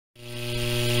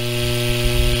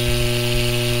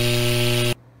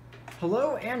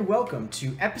and welcome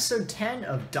to episode 10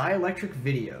 of Dielectric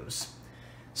Videos.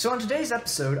 So on today's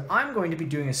episode, I'm going to be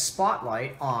doing a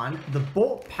spotlight on the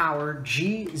BoltPower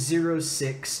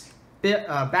G06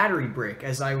 battery brick,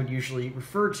 as I would usually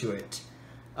refer to it.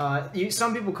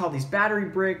 Some people call these battery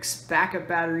bricks, backup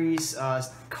batteries,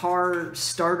 car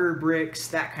starter bricks,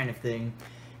 that kind of thing.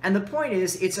 And the point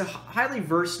is, it's a highly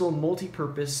versatile,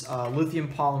 multi-purpose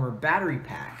lithium polymer battery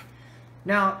pack.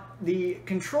 Now, the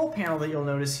control panel that you'll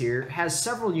notice here has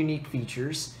several unique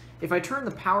features. If I turn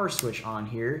the power switch on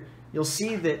here, you'll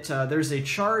see that there's a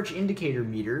charge indicator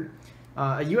meter,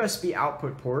 a USB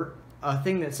output port, a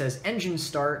thing that says engine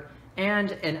start,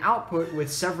 and an output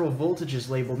with several voltages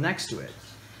labeled next to it.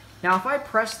 Now, if I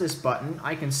press this button,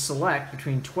 I can select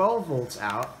between 12 volts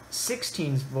out,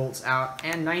 16 volts out,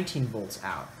 and 19 volts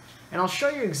out. And I'll show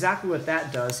you exactly what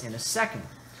that does in a second.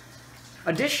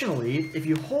 Additionally, if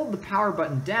you hold the power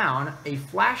button down, a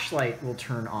flashlight will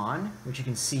turn on, which you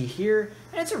can see here,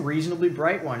 and it's a reasonably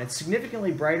bright one. It's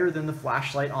significantly brighter than the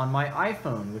flashlight on my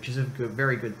iPhone, which is a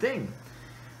very good thing.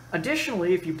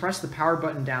 Additionally, if you press the power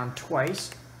button down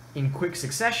twice in quick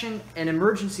succession, an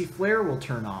emergency flare will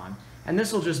turn on, and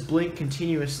this will just blink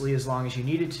continuously as long as you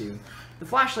need it to. The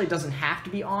flashlight doesn't have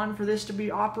to be on for this to be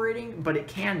operating, but it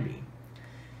can be.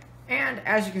 And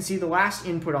as you can see, the last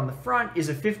input on the front is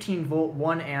a 15 volt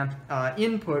 1 amp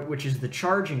input, which is the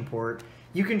charging port.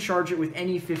 You can charge it with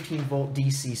any 15 volt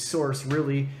DC source,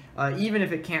 really. Even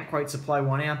if it can't quite supply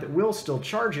 1 amp, it will still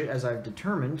charge it, as I've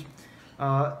determined.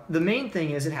 The main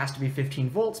thing is it has to be 15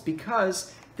 volts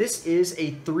because this is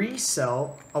a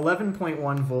 3-cell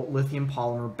 11.1 volt lithium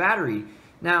polymer battery.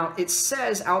 Now, it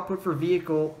says output for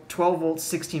vehicle 12 volts,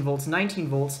 16 volts, 19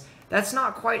 volts. That's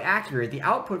not quite accurate. The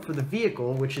output for the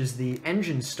vehicle, which is the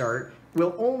engine start,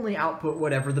 will only output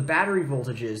whatever the battery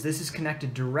voltage is. This is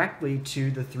connected directly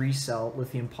to the 3-cell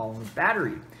lithium polymer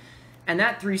battery. And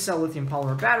that 3-cell lithium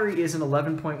polymer battery is an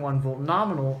 11.1 volt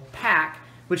nominal pack,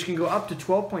 which can go up to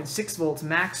 12.6 volts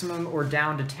maximum or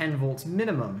down to 10 volts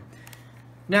minimum.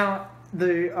 Now,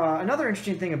 another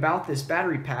interesting thing about this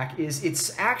battery pack is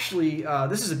it's actually,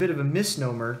 this is a bit of a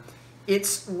misnomer.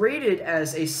 It's rated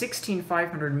as a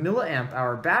 16500 milliamp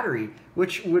hour battery,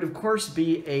 which would of course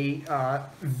be a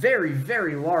very,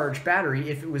 very large battery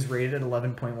if it was rated at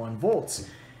 11.1 volts.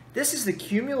 This is the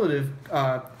cumulative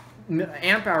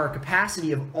amp hour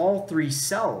capacity of all 3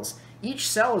 cells. Each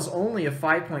cell is only a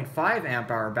 5.5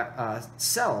 amp hour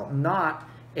cell, not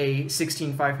a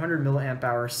 16500 milliamp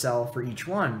hour cell for each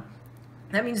one.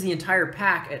 That means the entire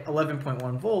pack at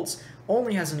 11.1 volts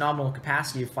only has a nominal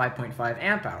capacity of 5.5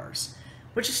 amp hours,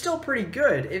 which is still pretty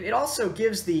good. It also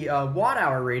gives the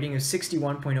watt-hour rating of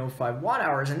 61.05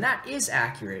 watt-hours, and that is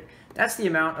accurate. That's the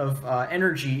amount of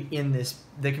energy in this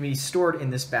that can be stored in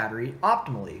this battery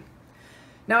optimally.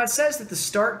 Now, it says that the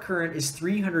start current is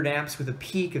 300 amps with a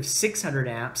peak of 600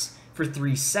 amps for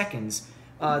 3 seconds.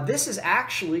 This is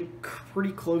actually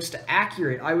pretty close to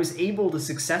accurate. I was able to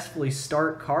successfully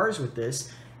start cars with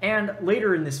this, and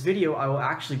later in this video I will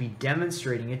actually be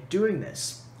demonstrating it doing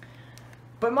this.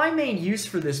 But my main use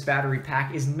for this battery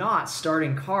pack is not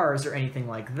starting cars or anything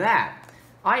like that.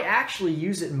 I actually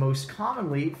use it most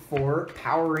commonly for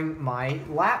powering my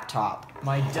laptop,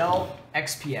 my Dell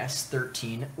XPS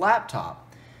 13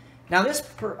 laptop. Now, this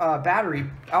battery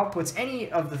outputs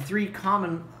any of the 3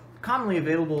 commonly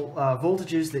available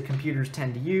voltages that computers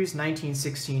tend to use, 19,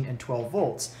 16, and 12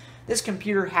 volts. This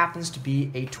computer happens to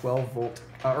be a 12 volt,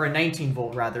 or a 19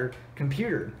 volt rather,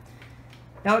 computer.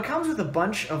 Now, it comes with a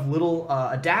bunch of little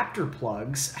adapter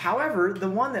plugs. However, the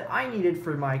one that I needed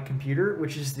for my computer,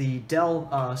 which is the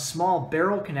Dell small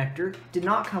barrel connector, did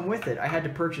not come with it. I had to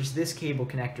purchase this cable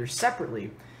connector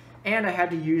separately. And I had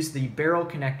to use the barrel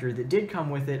connector that did come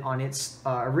with it on its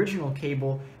original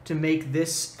cable to make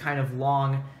this kind of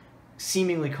long,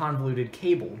 seemingly convoluted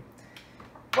cable.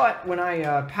 But when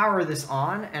I power this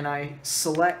on and I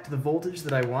select the voltage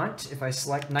that I want, if I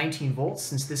select 19 volts,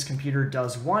 since this computer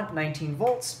does want 19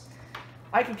 volts,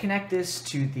 I can connect this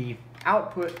to the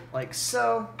output like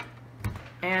so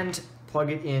and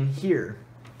plug it in here.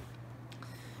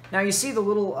 Now you see the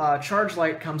little charge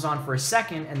light comes on for a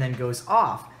second and then goes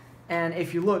off. And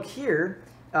if you look here,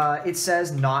 it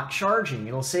says not charging.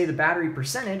 It'll say the battery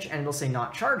percentage and it'll say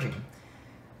not charging.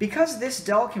 Because this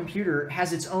Dell computer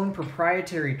has its own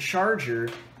proprietary charger,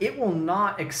 it will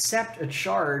not accept a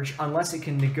charge unless it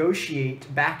can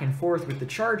negotiate back and forth with the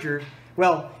charger.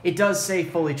 Well, it does say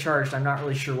fully charged. I'm not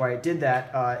really sure why it did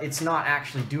that. It's not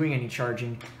actually doing any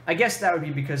charging. I guess that would be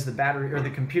because the battery, or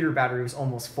the computer battery, was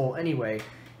almost full anyway.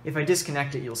 If I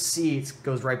disconnect it, you'll see it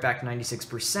goes right back to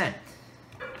 96%.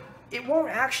 It won't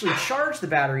actually charge the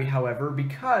battery, however,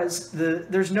 because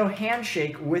there's no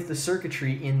handshake with the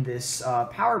circuitry in this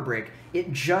power brick.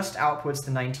 It just outputs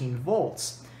the 19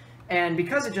 volts. And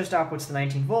because it just outputs the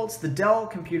 19 volts, the Dell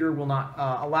computer will not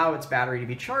allow its battery to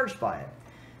be charged by it.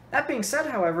 That being said,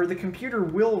 however, the computer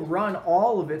will run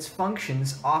all of its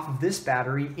functions off of this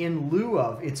battery in lieu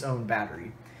of its own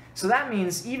battery. So that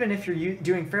means even if you're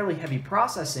doing fairly heavy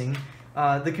processing,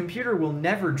 the computer will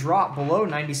never drop below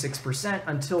 96%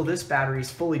 until this battery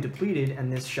is fully depleted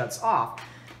and this shuts off.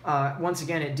 Once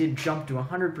again, it did jump to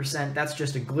 100%. That's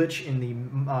just a glitch in the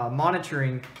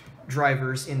monitoring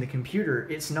drivers in the computer.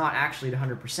 It's not actually at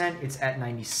 100%, it's at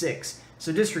 96.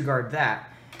 So disregard that.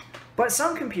 But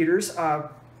some computers,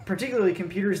 particularly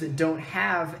computers that don't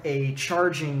have a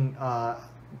charging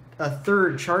a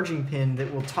third charging pin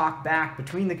that will talk back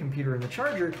between the computer and the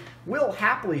charger, will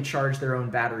happily charge their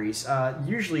own batteries.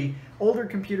 Usually older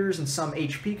computers and some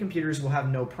HP computers will have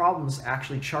no problems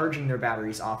actually charging their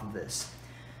batteries off of this.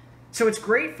 So it's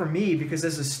great for me because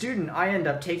as a student I end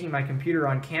up taking my computer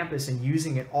on campus and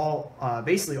using it all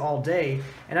basically all day,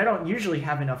 and I don't usually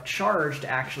have enough charge to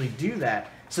actually do that.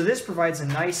 So this provides a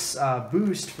nice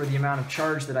boost for the amount of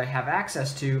charge that I have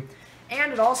access to.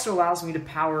 And it also allows me to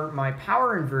power my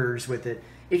power inverters with it.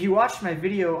 If you watched my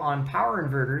video on power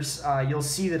inverters, you'll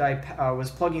see that I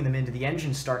was plugging them into the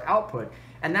engine start output.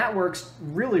 And that works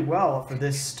really well for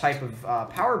this type of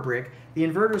power brick. The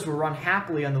inverters will run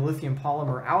happily on the lithium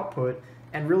polymer output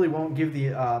and really won't give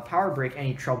the power brick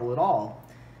any trouble at all.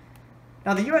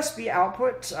 Now the USB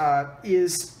output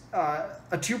is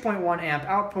a 2.1 amp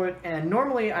output, and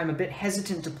normally I'm a bit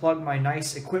hesitant to plug my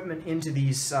nice equipment into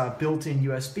these built-in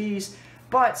USBs,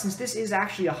 but since this is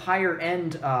actually a higher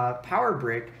end power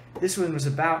brick, this one was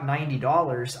about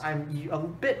 $90, I'm a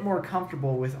bit more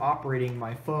comfortable with operating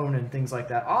my phone and things like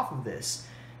that off of this.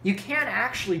 You can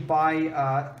actually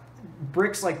buy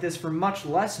bricks like this for much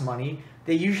less money.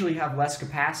 They usually have less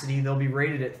capacity. They'll be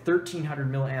rated at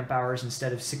 1300 milliamp hours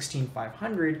instead of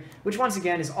 16500, which once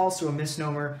again is also a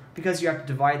misnomer because you have to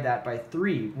divide that by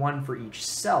 3, one for each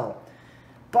cell.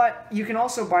 But you can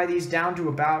also buy these down to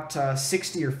about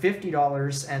 $60 or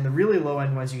 $50, and the really low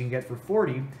end ones you can get for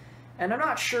 $40. And I'm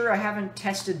not sure, I haven't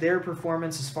tested their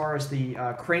performance as far as the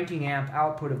cranking amp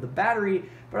output of the battery,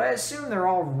 but I assume they're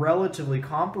all relatively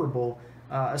comparable,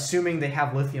 assuming they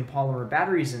have lithium polymer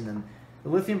batteries in them. The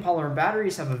lithium polymer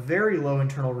batteries have a very low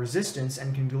internal resistance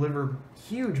and can deliver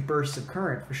huge bursts of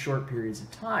current for short periods of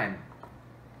time.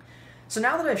 So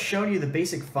now that I've shown you the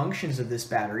basic functions of this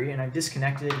battery, and I've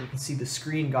disconnected it, you can see the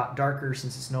screen got darker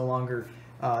since it's no longer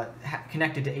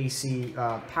connected to AC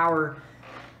power.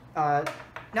 Now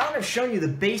that I've shown you the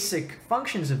basic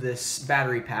functions of this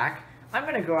battery pack, I'm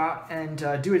going to go out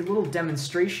and do a little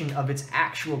demonstration of its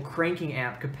actual cranking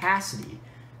amp capacity.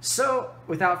 So,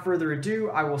 without further ado,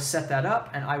 I will set that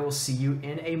up and I will see you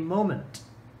in a moment.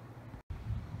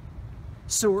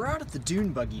 So we're out at the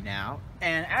dune buggy now,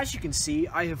 and as you can see,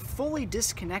 I have fully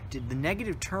disconnected the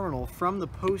negative terminal from the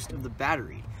post of the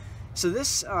battery. So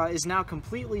this is now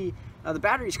completely, the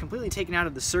battery is completely taken out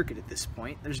of the circuit at this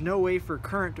point. There's no way for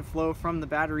current to flow from the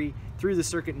battery through the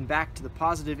circuit and back to the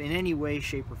positive in any way,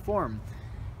 shape, or form.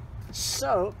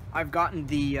 So I've gotten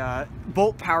the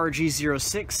BoltPower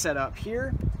G06 set up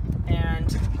here, and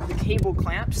the cable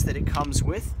clamps that it comes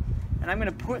with, and I'm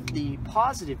going to put the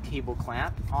positive cable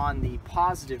clamp on the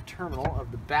positive terminal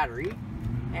of the battery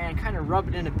and kind of rub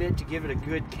it in a bit to give it a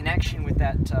good connection with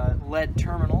that lead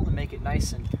terminal to make it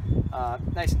nice and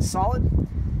solid.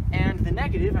 And the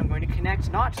negative I'm going to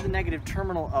connect not to the negative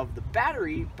terminal of the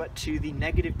battery, but to the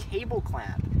negative cable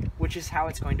clamp, which is how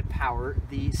it's going to power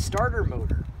the starter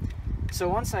motor. So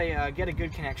once I get a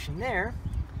good connection there,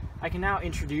 I can now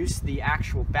introduce the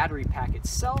actual battery pack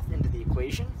itself into the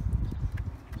equation.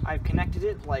 I've connected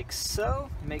it like so,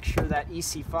 make sure that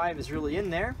EC5 is really in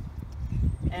there,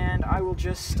 and I will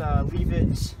just leave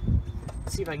it,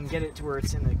 see if I can get it to where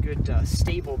it's in a good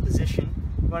stable position.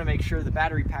 You want to make sure the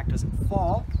battery pack doesn't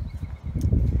fall.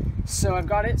 So I've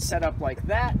got it set up like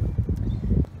that.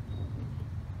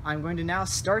 I'm going to now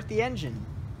start the engine.